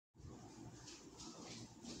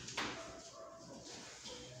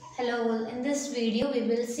Hello, in this video we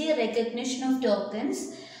will see recognition of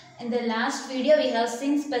tokens. In the last video we have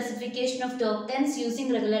seen specification of tokens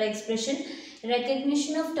using regular expression.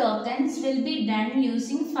 Recognition of tokens will be done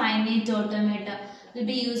using finite automata. We will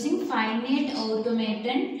be using finite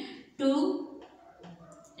automaton to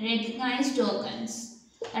recognize tokens.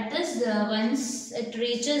 That is, once it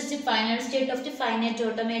reaches the final state of the finite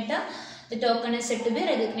automata, the token is said to be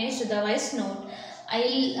recognized, otherwise not.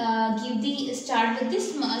 I'll start with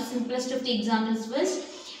this simplest of the examples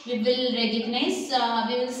first. We will recognize,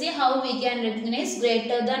 we will see how we can recognize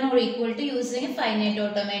greater than or equal to using a finite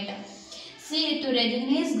automata. See, to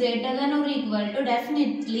recognize greater than or equal to,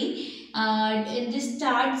 definitely in the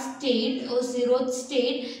start state or zeroth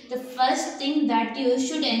state, the first thing that you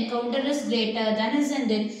should encounter is greater than, isn't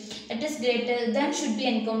it? That is, greater than should be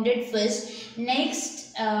encountered first.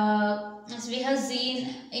 Next, as we have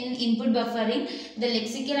seen in input buffering, the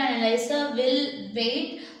lexical analyzer will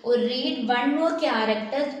wait or read one more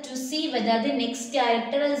character to see whether the next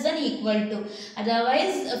character is an equal to.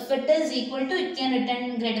 Otherwise, if it is equal to, it can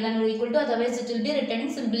return greater than or equal to. Otherwise, it will be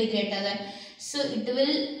returning simply greater than. So it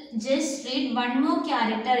will just read one more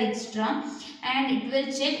character extra and it will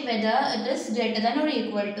check whether it is greater than or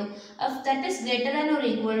equal to. If that is greater than or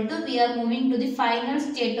equal to, we are moving to the final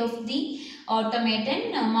state of the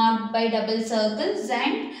automaton marked by double circles,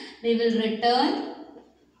 and we will return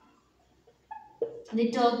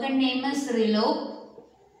the token name is reload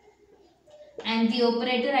and the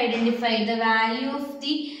operator identified the value of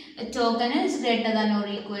the token is greater than or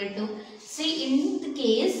equal to. See, in the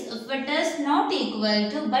case if it is not equal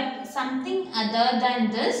to but something other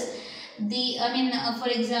than this, for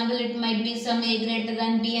example, it might be some a greater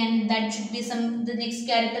than b and that should be some, the next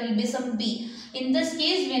character will be some b. In this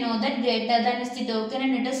case, we know that greater than is the token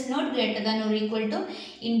and it is not greater than or equal to.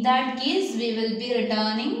 In that case, we will be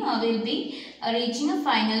returning, we will be reaching a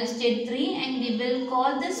final state 3, and we will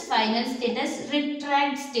call this final state as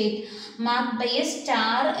retract state, marked by a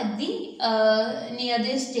star at the near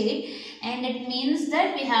the state, and it means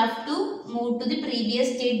that we have to move to the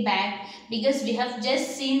previous state back because we have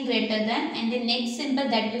just seen greater than, and the next symbol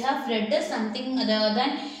that we have read is something other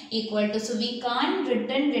than equal to. So we can't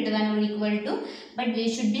return greater than or equal to, but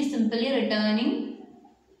we should be simply returning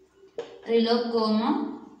reload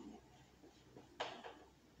comma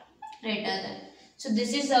greater than. So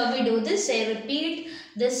this is how we do this. I repeat,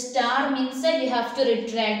 the star means that we have to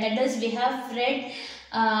retract, that is, we have read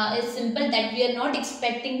a symbol that we are not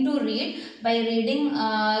expecting to read by reading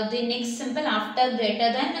the next symbol after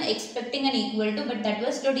greater than, expecting an equal to, but that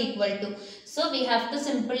was not equal to. So we have to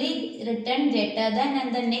simply return greater than,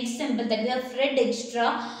 and the next symbol that we have read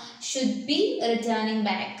extra should be returning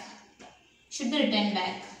back, should be returned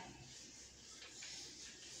back.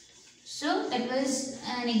 So that was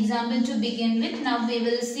an example to begin with. Now we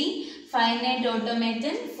will see finite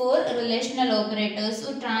automaton for relational operators,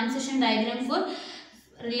 or transition diagram for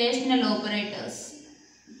relational operators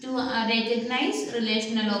to recognize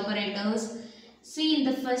relational operators. See, in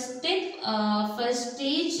the first step, first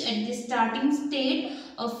stage, at the starting state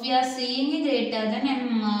of we are seeing a greater than, I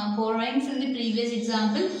am borrowing from the previous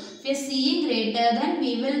example. If we are seeing greater than,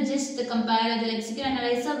 we will just compare the lexical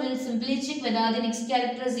analyzer, will simply check whether the next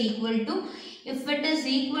character is equal to. If it is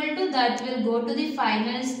equal to, that will go to the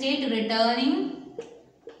final state returning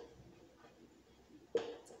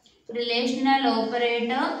relational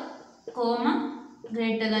operator comma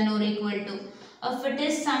greater than or equal to. If it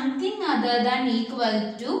is something other than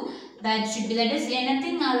equal to, that should be, that is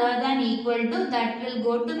anything other than equal to, that will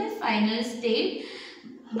go to the final state,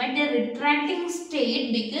 but a retracting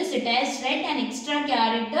state because it has read an extra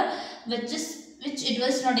character which it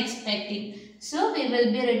was not expecting. So we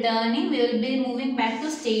will be returning, we will be moving back to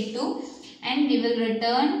state 2 and we will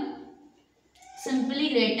return simply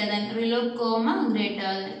greater than, reload comma greater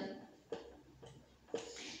than.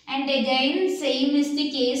 And again, same is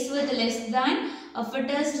the case with less than. If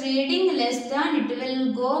it is reading less than, it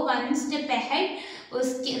will go one step ahead,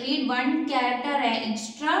 read one character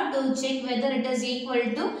extra to check whether it is equal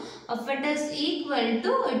to. If it is equal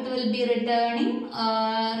to, it will be returning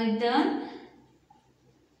return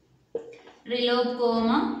reload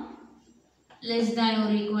comma less than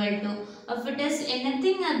or equal to. If it is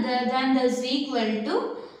anything other than this equal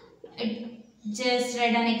to, it just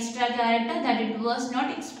read an extra character that it was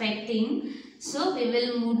not expecting. So we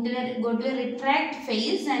will move to go to a retract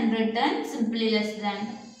phase and return simply less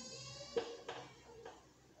than.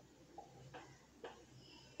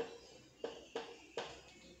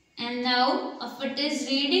 And now if it is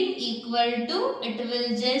reading equal to, it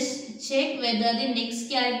will just check whether the next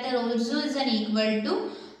character also is an equal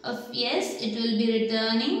to. If yes, it will be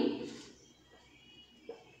returning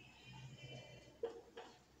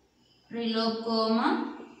reload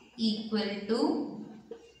comma equal to,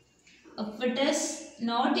 if it is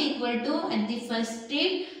not equal to at the first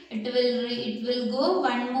state, it will go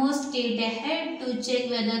one more state ahead to check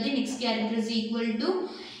whether the next character is equal to.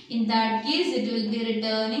 In that case, it will be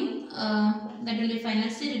returning, that will be final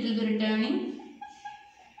state, it will be returning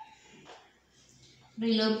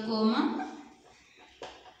reload comma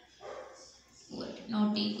what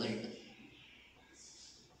not equal to.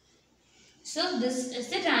 So this is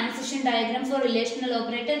the transition diagram for relational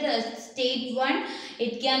operator. The state 1,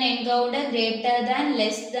 it can encounter greater than,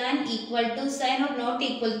 less than, equal to sign or not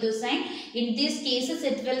equal to sign. In these cases,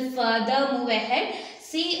 it will further move ahead.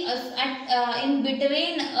 See, if in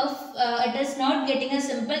between, if it is not getting a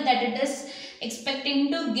symbol that it is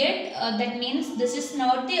expecting to get, that means this is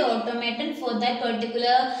not the automaton for that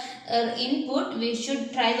particular input. We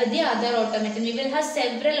should try with the other automaton. We will have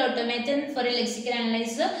several automaton for a lexical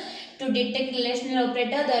analyzer. To detect relational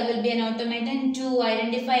operator, there will be an automaton. To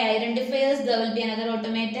identify identifiers, there will be another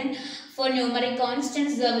automaton. For numeric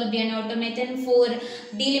constants, there will be an automaton. For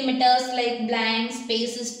delimiters like blanks,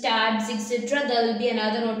 spaces, tabs, etc., there will be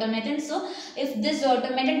another automaton. So, if this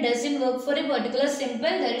automaton doesn't work for a particular symbol,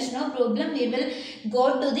 there is no problem. We will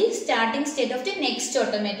go to the starting state of the next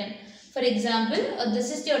automaton. For example, this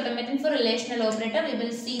is the automaton for relational operator. We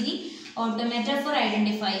will see the automata for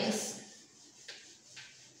identifiers.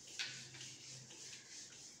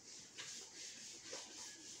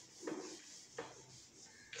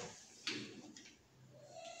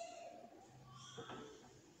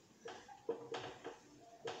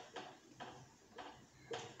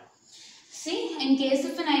 See, in case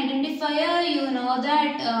of an identifier, you know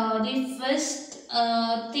that the first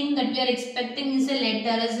thing that we are expecting is a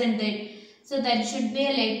letter, isn't it? So that should be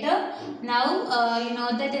a letter. Now, you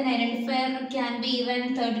know that an identifier can be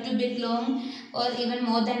even 32-bit long or even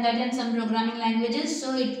more than that in some programming languages.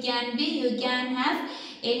 So it can be, you can have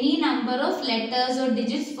any number of letters or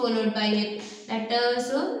digits followed by it.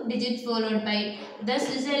 Letters or digits followed by it. This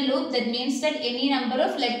is a loop that means that any number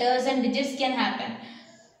of letters and digits can happen.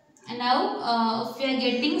 And now, if we are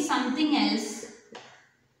getting something else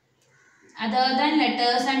other than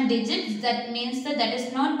letters and digits, that means that that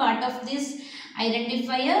is not part of this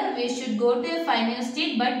identifier. We should go to a final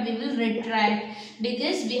state, but we will retract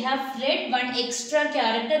because we have read one extra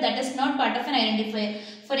character that is not part of an identifier.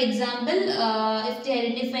 For example, if the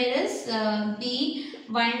identifier is B,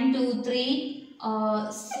 1, 2, 3,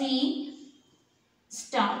 C,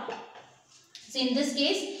 start. So in this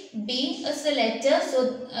case, B is a letter,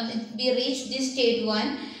 so we reach this state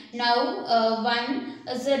 1. Now 1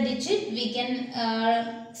 is a digit, we can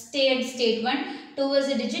stay at state 1. 2 is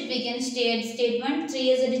a digit, we can stay at state 1. 3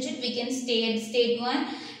 is a digit, we can stay at state 1.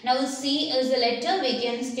 Now C is a letter, we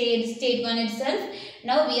can stay at state 1 itself.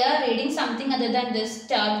 Now we are reading something other than this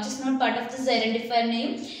star, which is not part of this identifier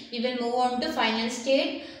name. We will move on to final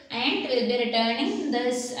state. And we will be returning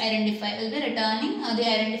this identifier. We will be returning the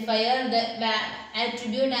identifier, the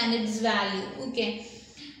attribute and its value. Okay.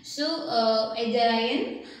 So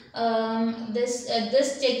again, this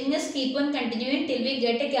checking is keep on continuing till we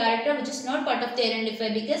get a character which is not part of the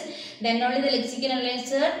identifier, because then only the lexical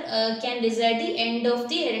analyzer can decide the end of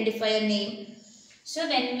the identifier name. So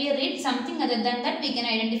when we read something other than that, we can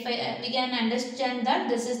identify, we can understand that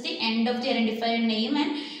this is the end of the identifier name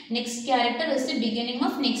and next character is the beginning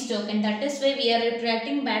of next token. That is why we are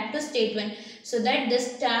retracting back to state 1, so that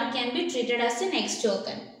this star can be treated as the next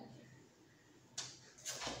token.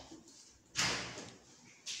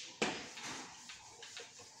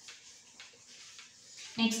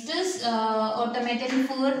 Next is automaton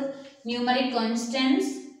for numeric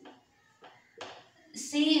constants.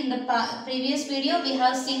 See, in the previous video we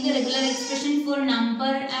have seen the regular expression for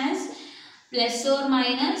number as plus or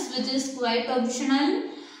minus, which is quite optional.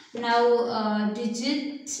 Now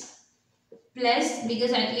digit plus,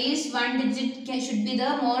 because at least one digit should be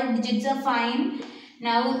there, more digits are fine.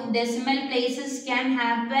 Now decimal places can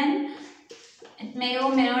happen, it may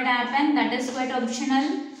or may not happen, that is quite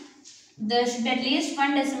optional. There should be at least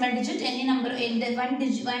one decimal digit, any number in the one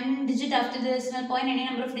digit after the decimal point, any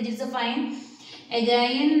number of digits are fine.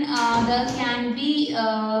 Again, there can be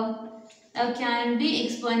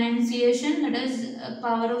exponentiation, that is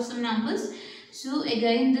power of some numbers. So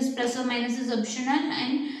again, this plus or minus is optional,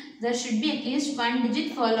 and there should be at least one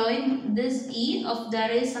digit following this e of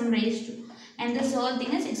there is some raised to, and this whole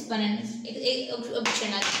thing is exponential,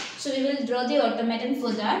 optional. So we will draw the automaton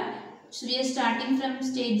for that. So we are starting from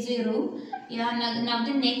state 0. Yeah, now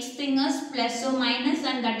the next thing is plus or minus,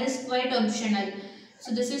 and that is quite optional.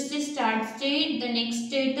 So this is the start state, the next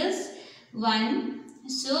state is 1.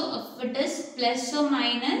 So if it is plus or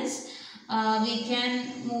minus, we can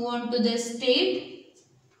move on to the state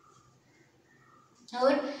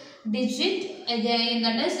or digit again,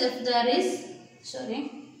 that is if there is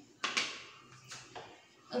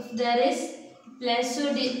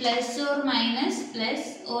plus or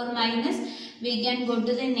minus, we can go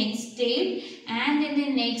to the next state, and in the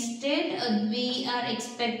next state we are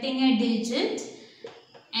expecting a digit,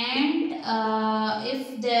 and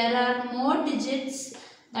if there are more digits,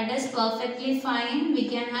 that is perfectly fine, we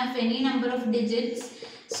can have any number of digits.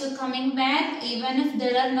 So coming back, even if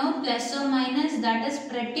there are no plus or minus, that is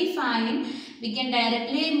pretty fine, we can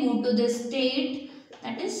directly move to the state,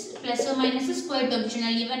 that is plus or minus is quite optional.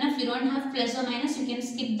 Even if you don't have plus or minus, you can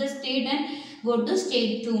skip the state and go to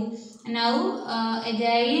state 2. Now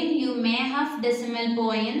again you may have decimal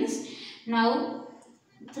points, now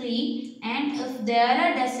 3, and if there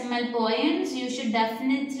are decimal points, you should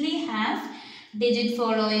definitely have digit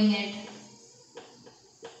following it,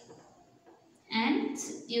 and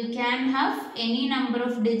you can have any number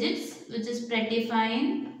of digits, which is pretty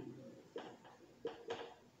fine.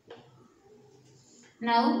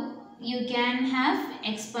 Now you can have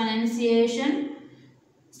exponentiation.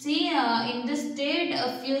 See, in this state,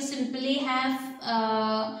 if you simply have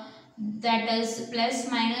that is plus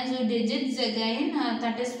minus or digits again,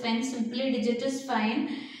 that is fine, simply digit is fine.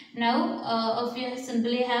 Now if you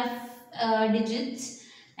simply have digits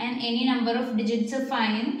and any number of digits are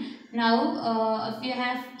fine. Now if you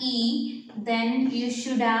have E, then you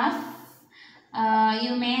should have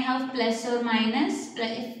you may have plus or minus.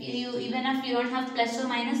 Even if you don't have plus or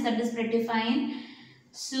minus, that is pretty fine.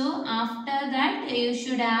 So after that you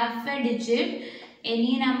should have a digit.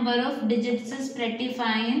 Any number of digits is pretty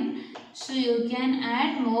fine, so you can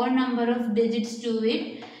add more number of digits to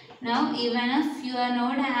it. Now even if you are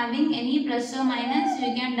not having any plus or minus,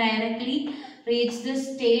 you can directly reach the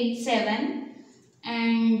state 7,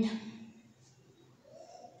 and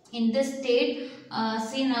in this state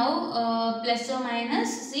see now plus or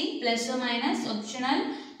minus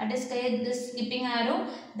optional, that is this skipping arrow,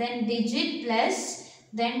 then digit plus,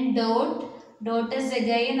 then dot is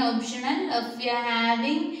again optional. If you are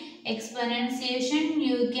having exponentiation,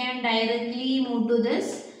 you can directly move to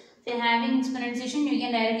this. If you are having exponentiation, you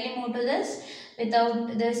can directly move to this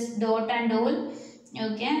without this dot and all.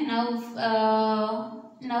 Okay, now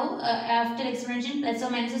after exponentiation, plus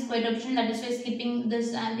or minus is quite optional, that is why skipping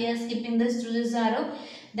this, we are skipping this through this arrow.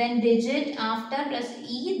 Then digit after plus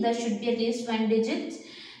E, there should be at least 1 digit.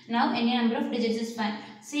 Now any number of digits is fine.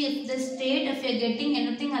 See, if the state, if you are getting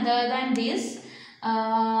anything other than this,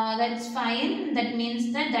 that's fine. That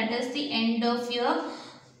means that is the end of your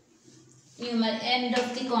end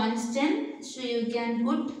of the constant. So you can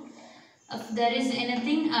put, if there is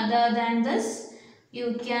anything other than this,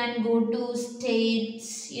 you can go to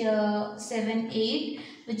states 7, 8,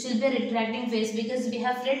 which will be a retracting phase, because we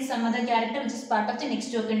have read some other character which is part of the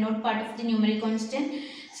next token, not part of the numeric constant.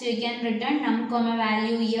 So you can return num comma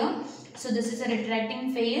value here. So this is a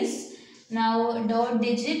retracting phase. Now dot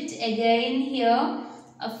digit again here.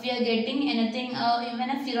 If you are getting anything, even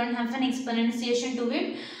if you don't have an exponentiation to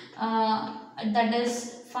it, that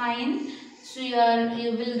is fine. So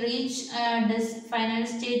you will reach this final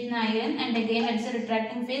state 9, and again it's a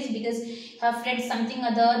retracting phase because you have read something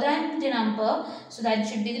other than the number. So that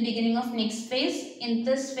should be the beginning of next phase. In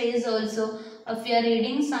this phase also, if you are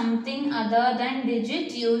reading something other than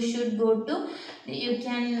digit, you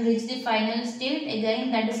can reach the final state.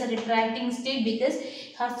 Again, that is a retracting state because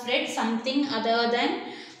you have read something other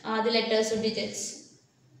than the letters or digits.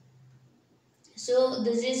 So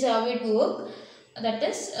this is how it works. That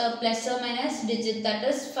is plus or minus digit, that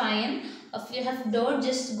is fine. If you have dot,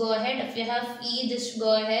 just go ahead. If you have E, just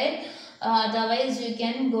go ahead. Otherwise you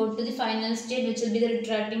can go to the final state, which will be the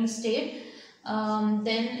retracting state.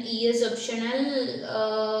 Then E is optional.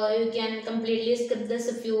 You can completely skip this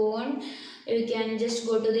if you want. You can just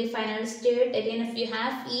go to the final state. Again, if you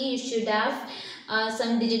have E, you should have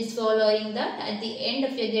some digits following that. At the end,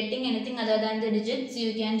 if you are getting anything other than the digits,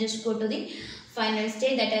 you can just go to the final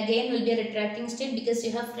state. That again will be a retracting state because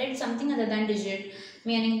you have read something other than digit,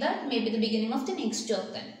 meaning that may be the beginning of the next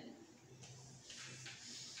token.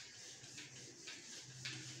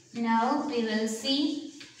 Now we will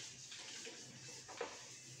see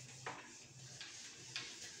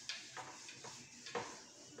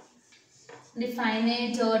the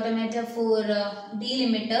finite automata for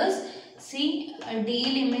delimiters. See, a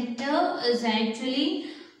delimiter is actually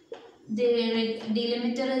the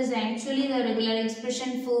regular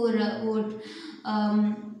expression for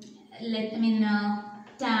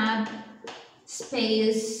tab,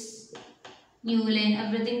 space, new line,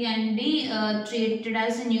 everything can be treated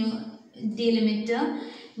as a new delimiter.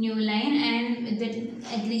 new line, and the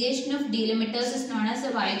aggregation of delimiters is known as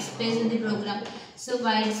a white space in the program. So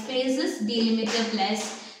white space is delimiter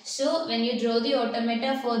plus. So when you draw the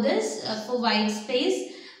automata for this, for white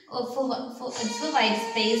space, or for white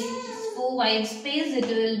space it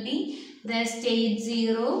will be the state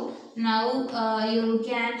 0. Now you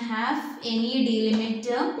can have any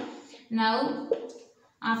delimiter. Now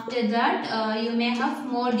after that you may have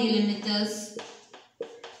more delimiters.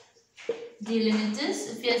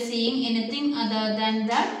 If you are seeing anything other than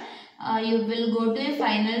that, you will go to a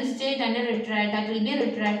final state and a retract. That will be a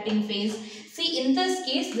retracting phase. See, in this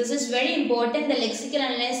case, this is very important. The lexical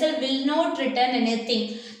analyzer will not return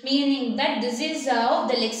anything, meaning that this is how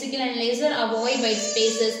the lexical analyzer avoid white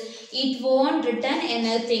spaces. It won't return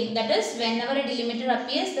anything. That is, whenever a delimiter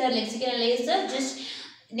appears, the lexical analyzer just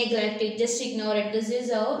neglect it, just ignore it. This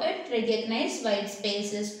is how it recognizes white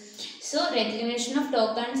spaces. So recognition of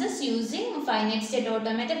tokens is using finite state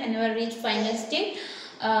automata. Whenever reach final state,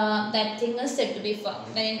 that thing is said to be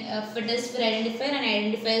found. Then if it is for identifier, an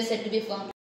identifier is said to be found.